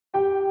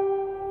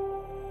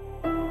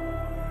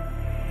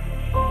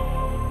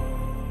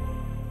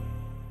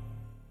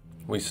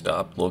We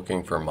stopped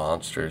looking for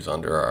monsters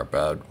under our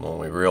bed when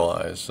we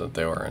realized that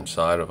they were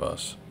inside of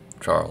us.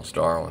 Charles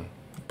Darwin.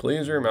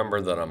 Please remember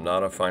that I'm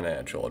not a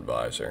financial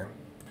advisor.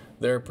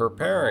 They're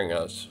preparing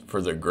us for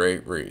the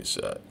Great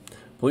Reset.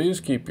 Please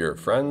keep your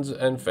friends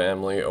and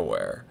family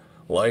aware.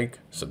 Like,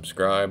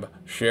 subscribe,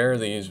 share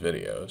these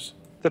videos.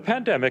 The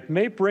pandemic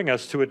may bring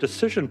us to a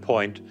decision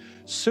point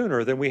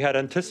sooner than we had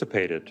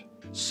anticipated.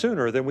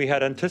 Sooner than we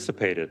had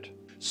anticipated.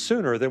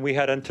 Sooner than we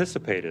had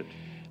anticipated.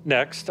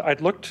 Next,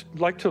 I'd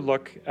like to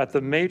look at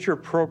the major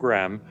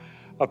program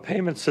of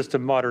payment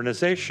system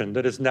modernization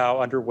that is now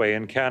underway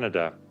in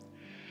Canada.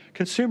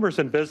 Consumers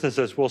and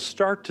businesses will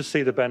start to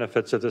see the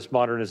benefits of this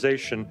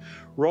modernization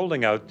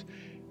rolling out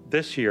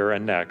this year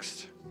and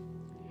next.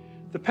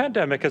 The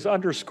pandemic has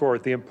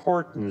underscored the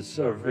importance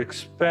of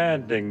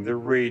expanding the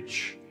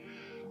reach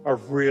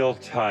of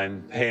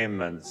real-time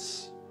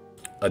payments.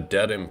 A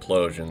debt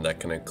implosion that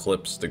can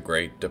eclipse the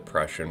Great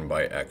Depression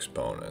by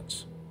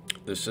exponents.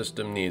 The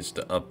system needs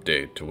to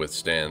update to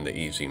withstand the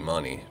easy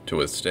money, to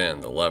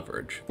withstand the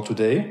leverage.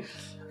 Today,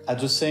 at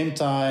the same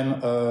time,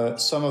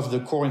 some of the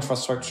core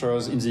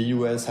infrastructures in the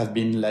US have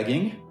been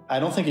lagging. I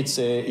don't think it's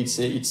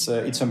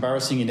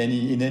embarrassing in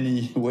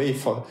any way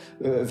for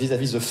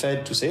vis-a-vis the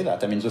Fed to say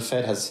that. I mean, the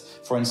Fed has,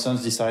 for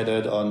instance,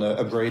 decided on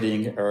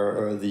upgrading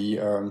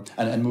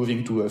and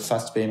moving to a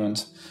fast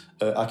payment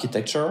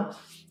architecture,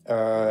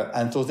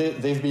 and so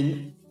they've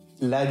been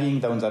lagging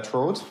down that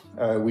road.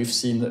 We've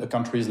seen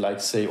countries like,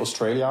 say,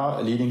 Australia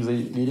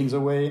leading the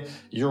way.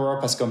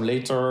 Europe has come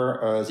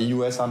later. The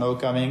US are now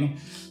coming.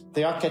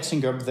 They are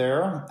catching up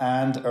there,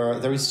 and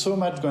there is so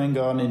much going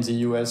on in the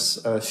US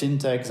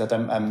fintech that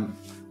I'm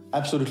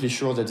absolutely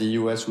sure that the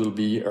US will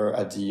be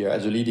at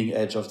the leading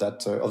edge of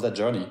that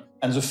journey.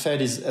 And the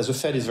Fed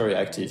is very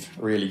active,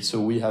 really.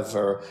 So we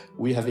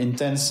have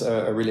intense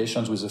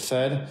relations with the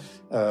Fed,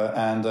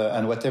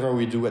 and whatever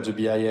we do at the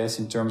BIS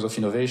in terms of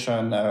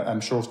innovation,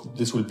 I'm sure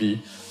this will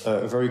be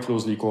very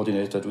closely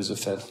coordinated with the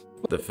Fed.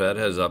 The Fed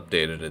has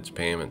updated its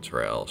payments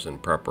rails in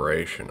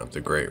preparation of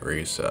the Great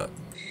Reset.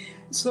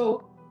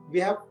 So we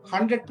have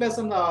 100 plus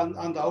on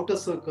the outer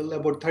circle,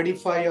 about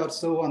 35 or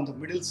so on the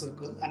middle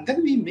circle, and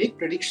then we make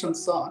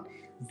predictions on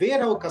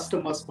where our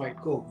customers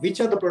might go, which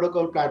are the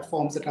protocol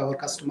platforms that our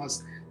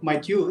customers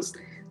might use.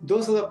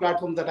 Those are the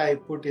platforms that I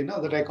put in,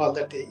 that I call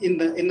that in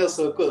the inner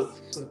circle,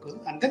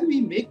 and then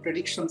we make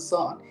predictions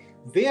on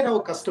where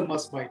our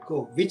customers might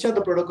go, which are the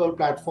protocol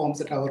platforms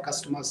that our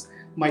customers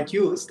might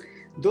use.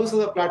 Those are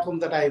the platforms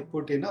that I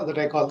put in, that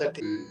I call that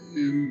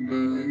in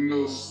the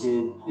inner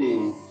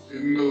circle,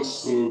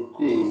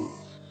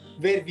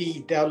 where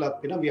we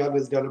develop, we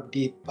always develop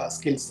deep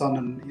skills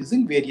on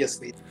using various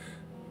ways.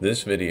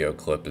 This video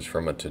clip is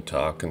from a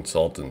Tata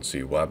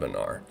Consultancy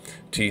webinar.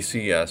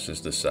 TCS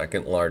is the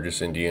second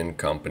largest Indian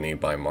company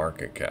by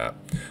market cap.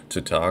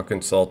 Tata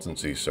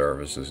Consultancy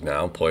Service is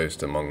now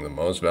placed among the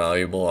most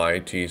valuable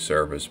IT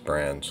service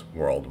brands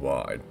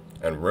worldwide,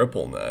 and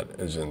RippleNet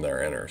is in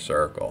their inner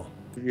circle.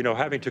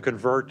 Having to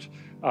convert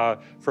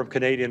from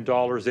Canadian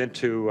dollars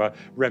into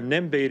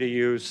renminbi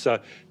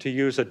to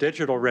use a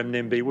digital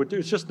renminbi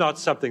it's just not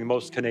something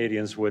most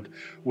Canadians would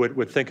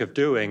think of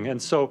doing,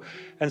 and so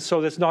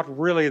there's not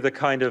really the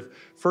kind of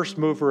first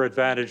mover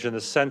advantage in the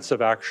sense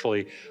of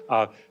actually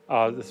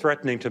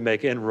threatening to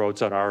make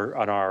inroads on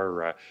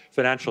our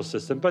financial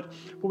system. But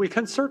we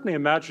can certainly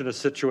imagine a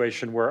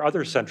situation where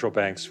other central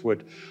banks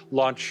would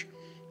launch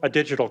a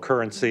digital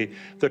currency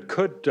that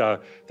could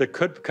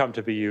come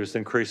to be used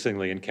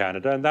increasingly in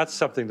Canada, and that's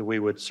something that we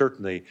would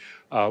certainly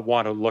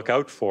want to look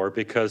out for,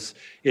 because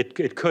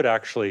it could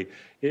actually,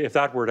 if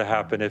that were to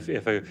happen,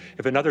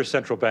 if another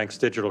central bank's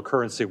digital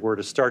currency were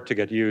to start to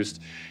get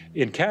used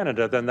in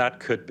Canada, then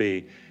that could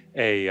be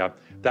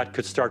that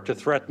could start to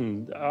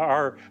threaten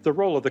the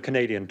role of the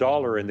Canadian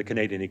dollar in the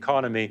Canadian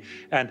economy,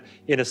 and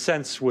in a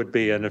sense would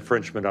be an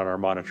infringement on our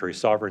monetary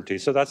sovereignty.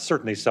 So that's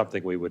certainly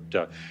something we would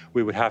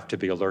have to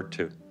be alert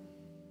to.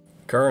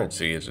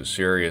 Currency is a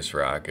serious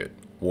racket.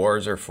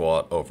 Wars are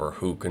fought over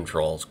who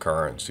controls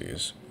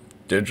currencies.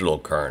 Digital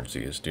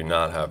currencies do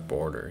not have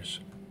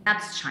borders.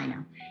 That's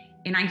China.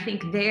 And I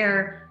think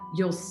there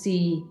you'll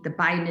see the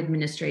Biden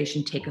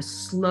administration take a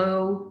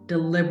slow,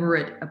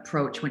 deliberate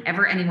approach.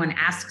 Whenever anyone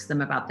asks them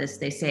about this,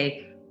 they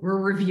say,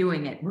 we're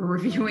reviewing it. We're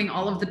reviewing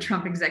all of the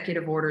Trump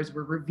executive orders.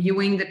 We're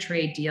reviewing the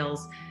trade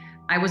deals.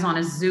 I was on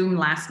a Zoom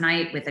last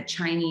night with a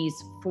Chinese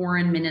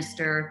foreign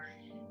minister.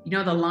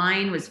 The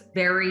line was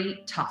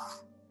very tough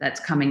that's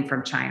coming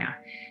from China.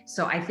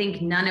 So I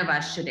think none of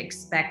us should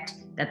expect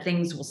that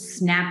things will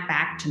snap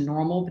back to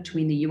normal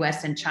between the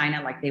US and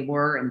China like they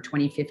were in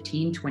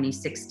 2015,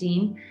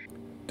 2016.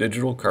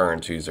 Digital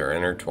currencies are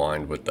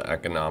intertwined with the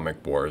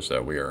economic wars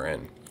that we are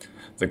in.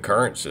 The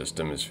current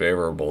system is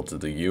favorable to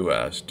the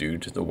US due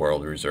to the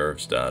world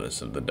reserve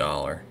status of the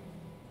dollar.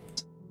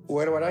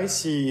 Well, what I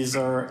see is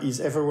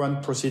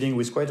everyone proceeding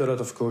with quite a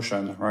lot of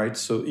caution, right?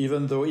 So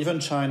even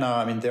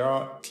China, they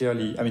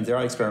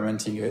are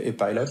experimenting a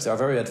pilot. They are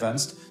very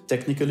advanced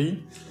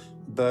technically.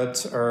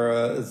 but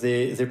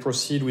they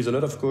proceed with a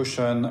lot of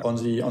caution on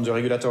the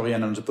regulatory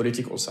and on the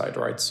political side,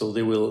 right? So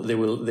they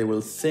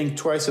will think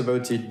twice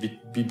about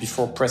it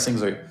before pushing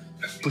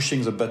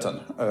the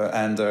button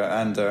and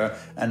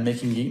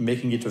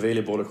making it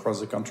available across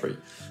the country.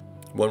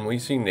 When we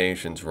see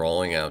nations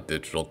rolling out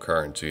digital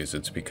currencies,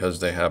 it's because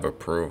they have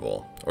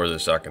approval, or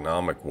this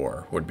economic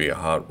war would be a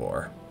hot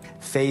war.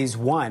 Phase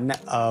 1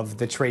 of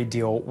the trade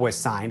deal was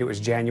signed. It was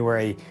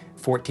January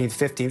 14th,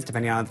 15th,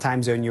 depending on the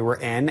time zone you were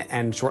in.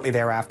 And shortly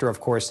thereafter, of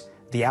course,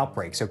 the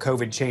outbreak. So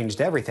COVID changed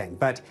everything.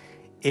 But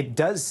it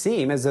does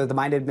seem as though the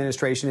Biden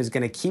administration is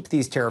going to keep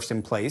these tariffs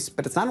in place.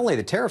 But it's not only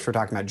the tariffs we're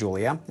talking about,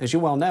 Julia. As you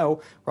well know,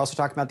 we're also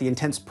talking about the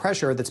intense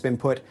pressure that's been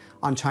put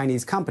on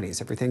Chinese companies,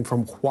 everything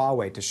from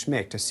Huawei to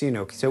Schmidt to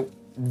Sinopec. So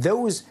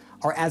those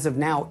are, as of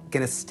now,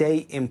 going to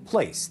stay in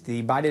place.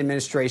 The Biden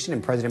administration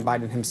and President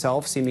Biden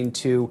himself seeming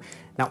to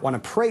not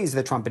want to praise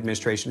the Trump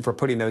administration for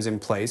putting those in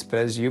place. But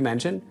as you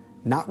mentioned,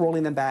 not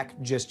rolling them back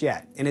just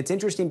yet. And it's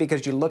interesting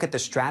because you look at the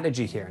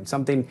strategy here, and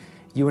something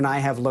you and I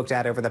have looked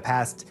at over the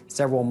past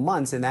several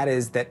months, and that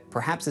is that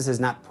perhaps this has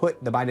not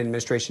put the Biden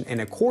administration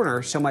in a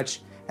corner so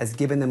much as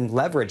given them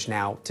leverage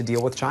now to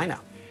deal with China.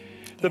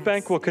 The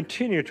bank will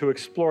continue to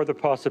explore the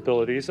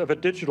possibilities of a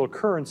digital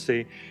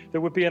currency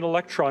that would be an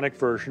electronic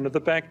version of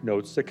the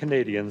banknotes that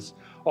Canadians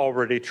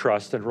already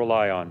trust and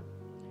rely on.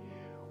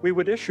 We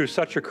would issue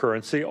such a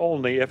currency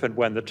only if and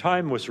when the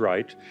time was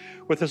right,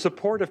 with the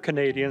support of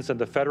Canadians and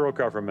the federal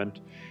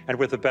government, and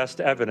with the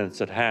best evidence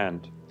at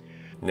hand.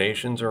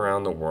 Nations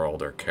around the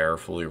world are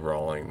carefully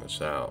rolling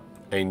this out.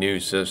 A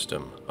new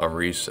system, a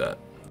reset.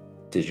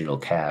 Digital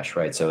cash,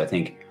 right? So I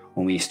think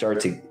when we start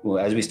to,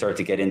 as we start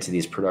to get into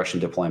these production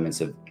deployments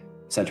of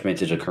central bank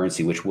digital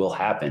currency, which will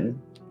happen,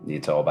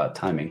 it's all about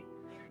timing.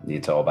 That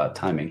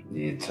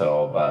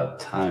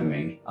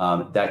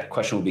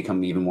question will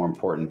become even more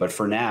important. But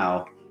for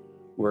now,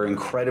 we're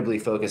incredibly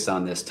focused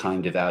on this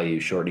time to value,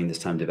 shortening this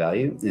time to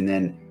value. And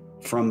then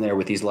from there,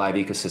 with these live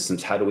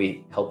ecosystems, how do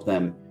we help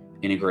them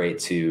integrate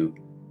to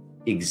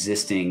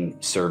existing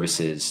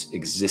services,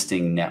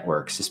 existing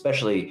networks,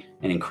 especially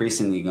and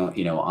increasingly,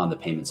 on the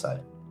payment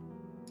side?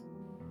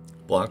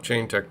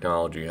 Blockchain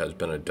technology has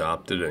been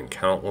adopted and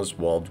countless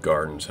walled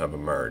gardens have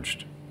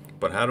emerged.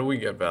 But how do we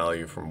get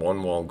value from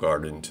one walled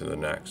garden to the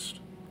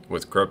next?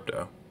 With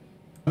crypto.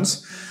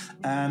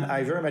 And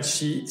I very much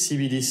see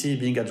CBDC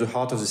being at the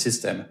heart of the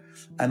system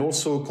and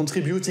also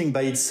contributing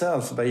by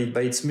itself, by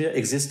its mere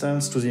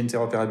existence, to the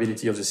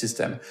interoperability of the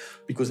system.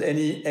 Because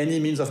any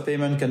means of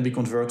payment can be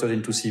converted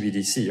into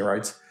CBDC,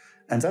 right?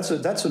 And that's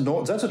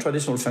a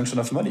traditional function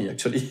of money,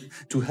 actually,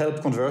 to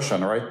help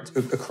conversion, right,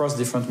 across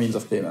different means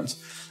of payment.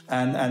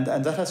 And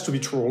that has to be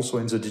true also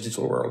in the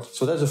digital world.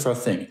 So that's the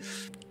first thing.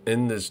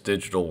 In this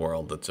digital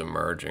world that's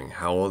emerging,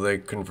 how will they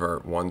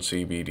convert one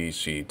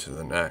CBDC to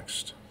the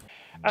next?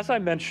 As I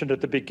mentioned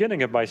at the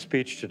beginning of my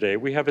speech today,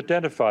 we have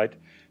identified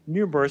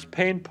numerous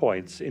pain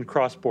points in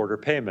cross-border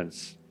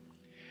payments.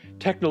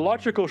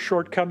 Technological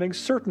shortcomings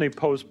certainly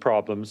pose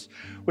problems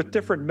with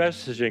different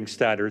messaging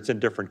standards in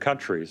different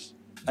countries.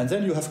 And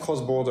then you have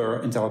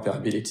cross-border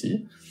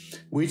interoperability,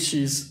 which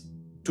is,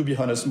 to be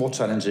honest, more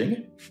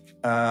challenging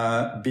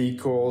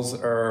because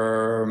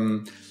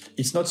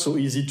it's not so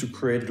easy to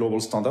create global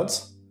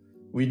standards.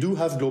 We do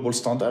have global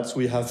standards.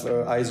 We have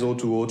ISO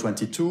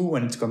 2022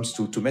 when it comes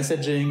to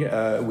messaging.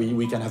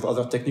 We can have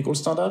other technical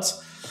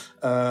standards,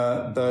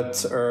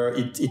 but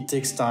it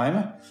takes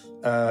time.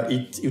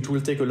 It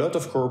will take a lot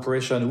of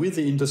cooperation with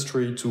the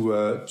industry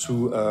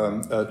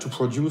to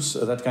produce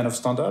that kind of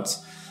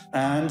standards.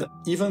 And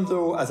even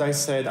though, as I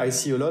said, I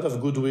see a lot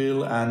of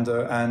goodwill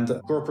and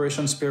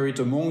cooperation spirit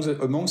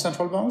among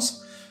central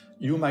banks,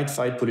 you might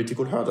fight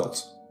political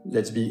hurdles.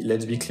 Let's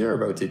be clear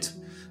about it.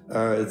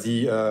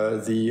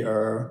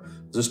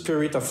 The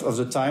spirit of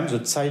the time, the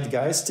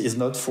zeitgeist, is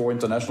not for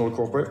international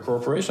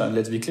cooperation.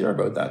 Let's be clear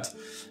about that.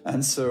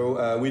 And so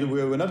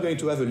we're not going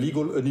to have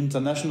an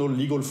international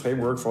legal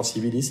framework for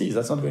CBDCs.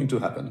 That's not going to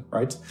happen,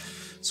 right?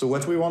 So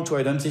what we want to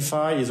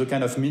identify is a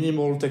kind of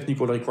minimal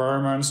technical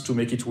requirements to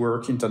make it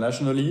work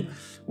internationally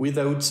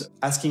without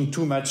asking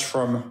too much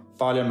from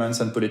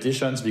parliaments and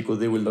politicians, because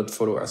they will not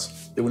follow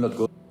us. They will not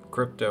go.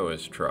 Crypto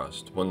is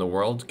trust. When the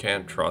world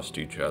can't trust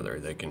each other,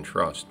 they can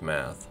trust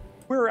math.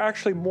 We're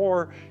actually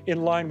more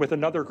in line with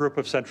another group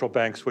of central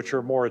banks, which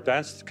are more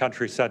advanced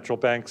country central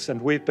banks, and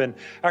we've been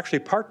actually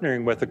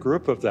partnering with a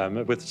group of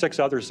them, with 6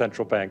 other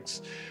central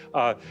banks,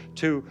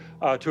 to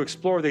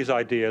explore these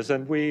ideas.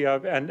 And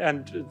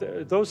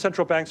those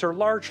central banks are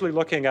largely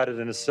looking at it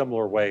in a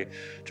similar way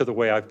to the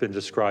way I've been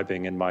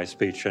describing in my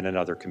speech and in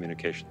other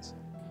communications.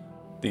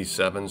 These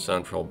 7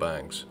 central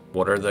banks,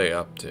 what are they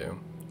up to?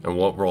 And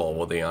what role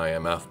will the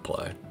IMF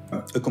play?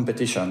 A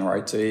competition,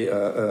 right?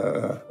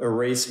 A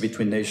race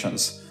between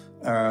nations,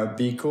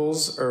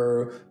 because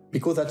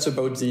that's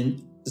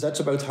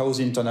about how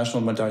the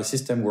international monetary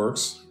system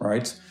works,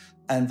 right?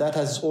 And that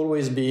has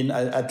always been,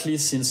 at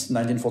least since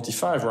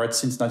 1945, right?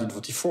 Since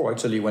 1944,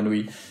 actually, when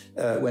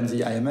the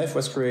IMF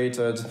was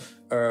created,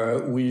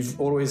 we've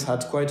always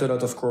had quite a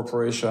lot of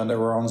cooperation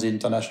around the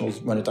international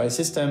monetary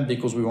system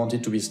because we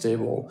wanted to be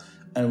stable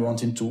and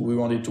we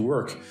wanted to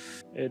work.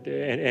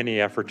 Any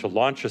effort to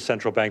launch a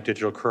central bank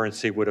digital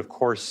currency would, of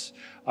course,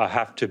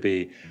 have to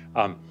be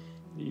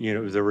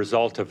the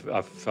result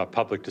of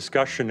public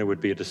discussion. It would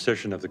be a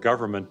decision of the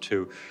government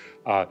to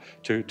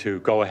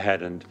go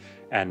ahead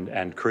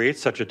and create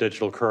such a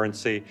digital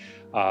currency.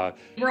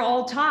 We're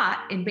all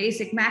taught in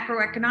basic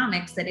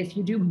macroeconomics that if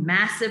you do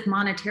massive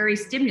monetary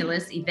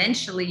stimulus,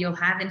 eventually you'll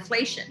have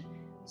inflation.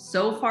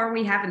 So far,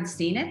 we haven't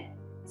seen it.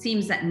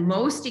 Seems that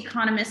most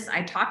economists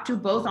I talk to,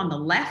 both on the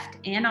left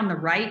and on the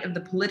right of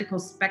the political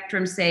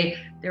spectrum, say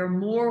they're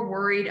more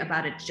worried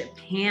about a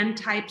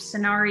Japan-type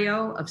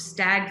scenario of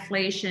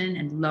stagflation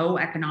and low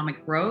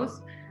economic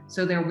growth.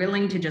 So they're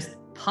willing to just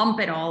pump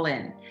it all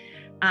in.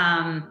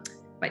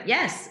 But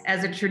yes,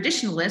 as a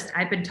traditionalist,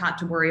 I've been taught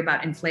to worry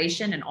about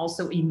inflation and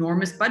also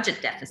enormous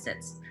budget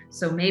deficits.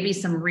 So maybe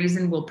some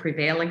reason will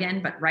prevail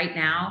again. But right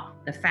now,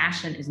 the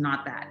fashion is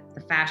not that.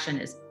 The fashion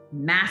is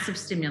massive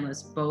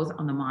stimulus, both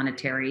on the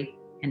monetary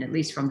and, at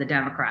least from the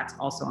Democrats,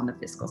 also on the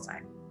fiscal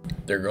side.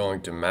 They're going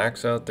to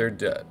max out their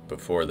debt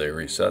before they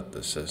reset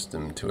the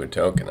system to a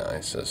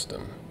tokenized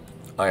system.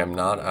 I am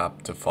not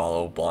apt to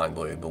follow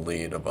blindly the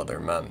lead of other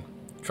men.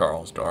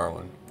 Charles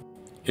Darwin.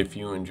 If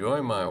you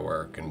enjoy my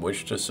work and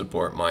wish to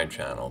support my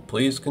channel,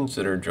 please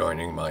consider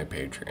joining my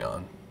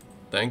Patreon.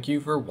 Thank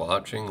you for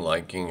watching,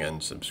 liking,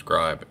 and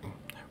subscribing.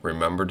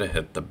 Remember to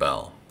hit the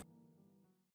bell.